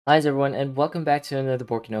Hi everyone, and welcome back to another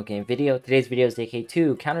Borkino game video. Today's video is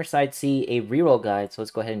AK2 Counterside C, a reroll guide. So let's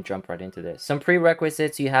go ahead and jump right into this. Some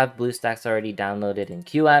prerequisites: you have BlueStacks already downloaded in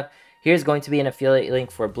QApp. Here's going to be an affiliate link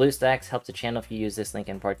for BlueStacks. Helps the channel if you use this link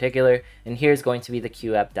in particular. And here's going to be the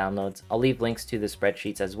QApp downloads. I'll leave links to the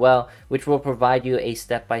spreadsheets as well, which will provide you a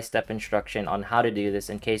step-by-step instruction on how to do this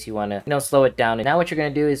in case you want to, slow it down. And now what you're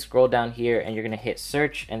going to do is scroll down here and you're going to hit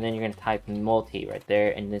search, and then you're going to type multi right there.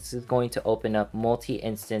 And this is going to open up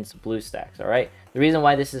multi-instance BlueStacks, all right? The reason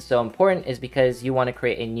why this is so important is because you want to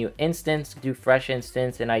create a new instance, do fresh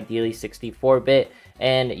instance, and ideally 64-bit,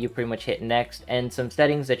 and you pretty much hit next. And some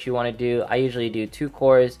settings that you want to do, I usually do 2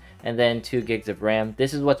 cores and then 2 gigs of RAM.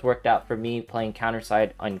 This is what's worked out for me playing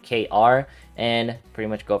Counterside on KR, and pretty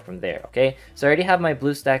much go from there. Okay, so I already have my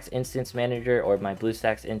BlueStacks instance manager, or my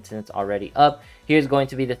BlueStacks instance, already up. Here's going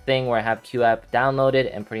to be the thing where I have QApp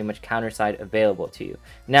downloaded and pretty much Counterside available to you.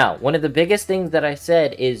 Now, one of the biggest things that I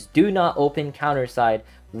said is do not open Counterside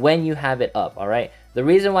when you have it up. All right, the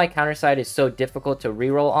reason why Counterside is so difficult to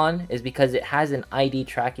reroll on is because it has an ID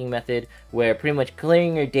tracking method where pretty much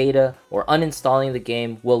clearing your data or uninstalling the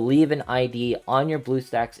game will leave an ID on your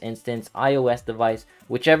BlueStacks instance, iOS device,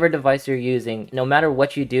 whichever device you're using. No matter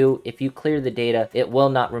what you do, if you clear the data, it will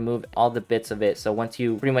not remove all the bits of it. So once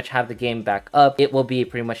you pretty much have the game back up, it will be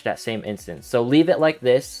pretty much that same instance. So leave it like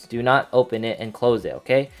this, do not open it and close it,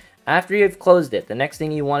 okay? After you've closed it, the next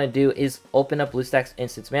thing you want to do is open up BlueStacks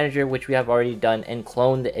Instance Manager, which we have already done, and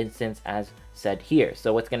clone the instance as said here.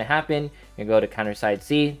 So what's going to happen, you go to Counterside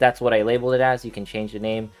C, that's what I labeled it as. You can change the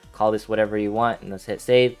name, call this whatever you want, and let's hit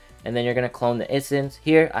save. And then you're going to clone the instance.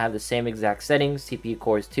 Here, I have the same exact settings, CPU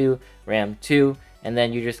cores 2, RAM 2, and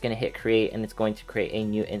then you're just going to hit create, and it's going to create a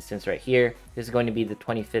new instance right here. This is going to be the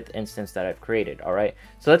 25th instance that I've created. All right,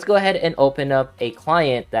 so let's go ahead and open up a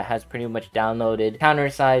client that has pretty much downloaded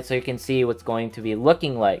Counterside so you can see what's going to be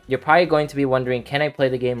looking like. You're probably going to be wondering, can I play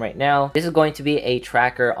the game right now? This is going to be a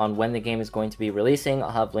tracker on when the game is going to be releasing.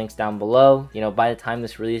 I'll have links down below. By the time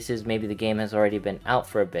this releases, maybe the game has already been out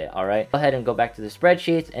for a bit. All right, go ahead and go back to the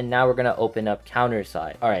spreadsheets, and now we're going to open up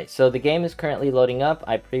Counterside. All right, so the game is currently loading up.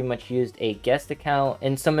 I pretty much used a guest account,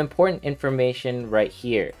 and some important information right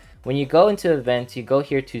here. When you go into events, you go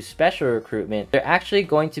here to special recruitment. They're actually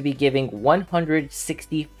going to be giving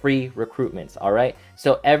 160 free recruitments. All right,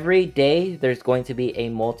 so every day there's going to be a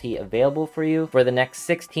multi available for you for the next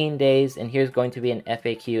 16 days. And here's going to be an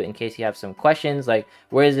FAQ in case you have some questions like,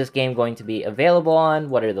 where is this game going to be available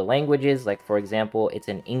on? What are the languages? Like, for example, it's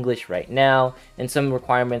in English right now, and some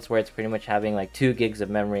requirements where it's pretty much having like 2 gigs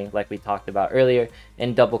of memory like we talked about earlier,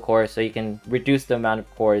 and double core, so you can reduce the amount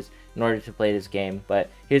of cores in order to play this game. But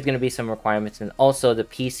here's going to be some requirements, and also the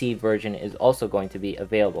PC version is also going to be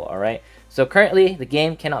available. All right, so currently the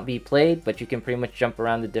game cannot be played, but you can pretty much jump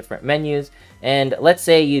around the different menus. And let's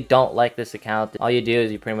say you don't like this account, all you do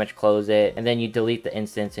is you pretty much close it, and then you delete the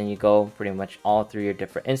instance, and you go pretty much all through your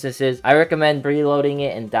different instances. I recommend preloading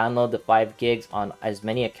it and download the 5 gigs on as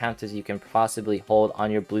many accounts as you can possibly hold on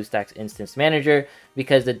your BlueStacks Instance Manager,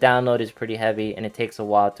 because the download is pretty heavy and it takes a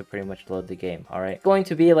while to pretty much load the game. All right, it's going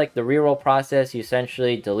to be like the reroll process. You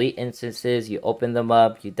essentially delete instances, you open them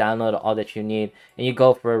up, you download all that you need, and you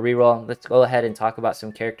go for a reroll. Let's go ahead and talk about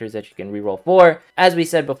some characters that you can reroll for. As we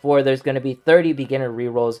said before, there's going to be 30 beginner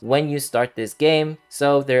rerolls when you start this game.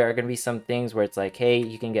 So there are going to be some things where it's like, hey,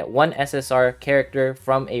 you can get 1 SSR character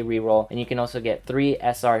from a reroll, and you can also get 3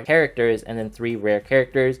 SR characters and then 3 rare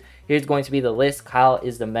characters. Here's going to be the list. Kyle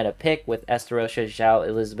is the meta pick with Estarossa, Zhao,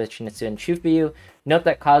 Elizabeth, Shinitsu, and Chufuyu. Note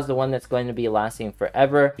that Kyle's the one that's going to be lasting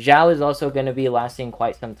forever. Zhao is also going to be lasting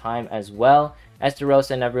quite some time as well.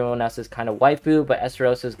 Estarossa and everyone else is kind of waifu, but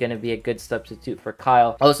Estarossa is going to be a good substitute for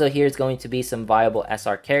Kyle. Also, here's going to be some viable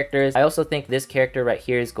SR characters. I also think this character right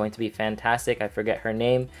here is going to be fantastic. I forget her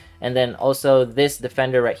name. And then also this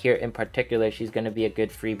defender right here in particular, she's going to be a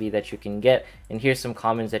good freebie that you can get. And here's some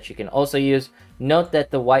commons that you can also use. Note that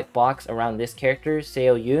the white box around this character,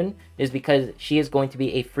 Seo Yoon, is because she is going to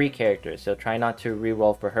be a free character. So try not to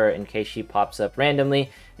reroll for her in case she pops up randomly,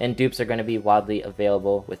 and dupes are going to be widely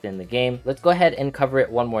available within the game. Let's go ahead and cover it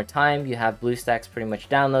one more time. You have BlueStacks pretty much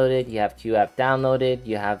downloaded, you have QApp downloaded,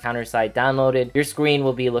 you have Counterside downloaded. Your screen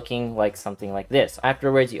will be looking like something like this.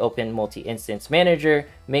 Afterwards, you open Multi-Instance Manager.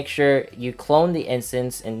 Make sure you clone the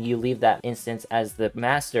instance and you leave that instance as the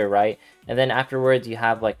master, right? And then afterwards you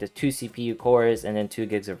have like the 2 CPU cores and then 2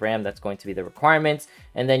 gigs of RAM. That's going to be the requirements.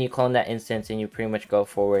 And then you clone that instance and you pretty much go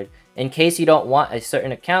forward. In case you don't want a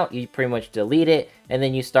certain account, you pretty much delete it and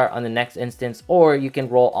then you start on the next instance, or you can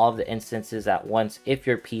roll all of the instances at once if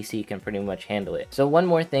your PC can pretty much handle it. So one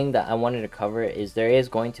more thing that I wanted to cover is there is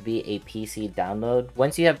going to be a PC download.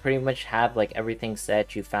 Once you have pretty much have like everything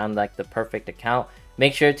set, you found like the perfect account,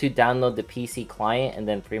 make sure to download the PC client and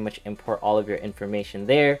then pretty much import all of your information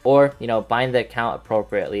there, or bind the account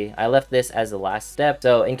appropriately. I left this as the last step.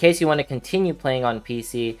 So in case you want to continue playing on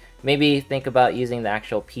PC, maybe think about using the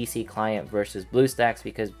actual PC client versus BlueStacks,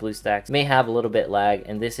 because BlueStacks may have a little bit lag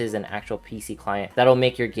and this is an actual PC client that'll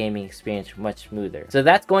make your gaming experience much smoother. So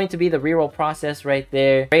that's going to be the reroll process right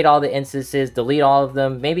there. Create all the instances, delete all of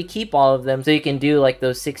them, maybe keep all of them so you can do like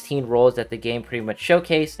those 16 rolls that the game pretty much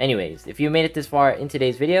showcased. Anyways, if you made it this far in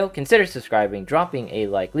today's video, consider subscribing, dropping a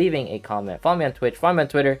like, leaving a comment, follow me on Twitch, follow me on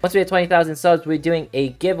Twitter. Once we hit 20,000 subs, we're doing a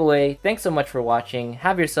giveaway. Thanks so much for watching.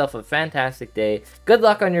 Have yourself a fantastic day. Good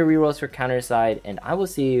luck on your rerolls for Counterside, and I will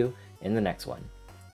see you in the next one.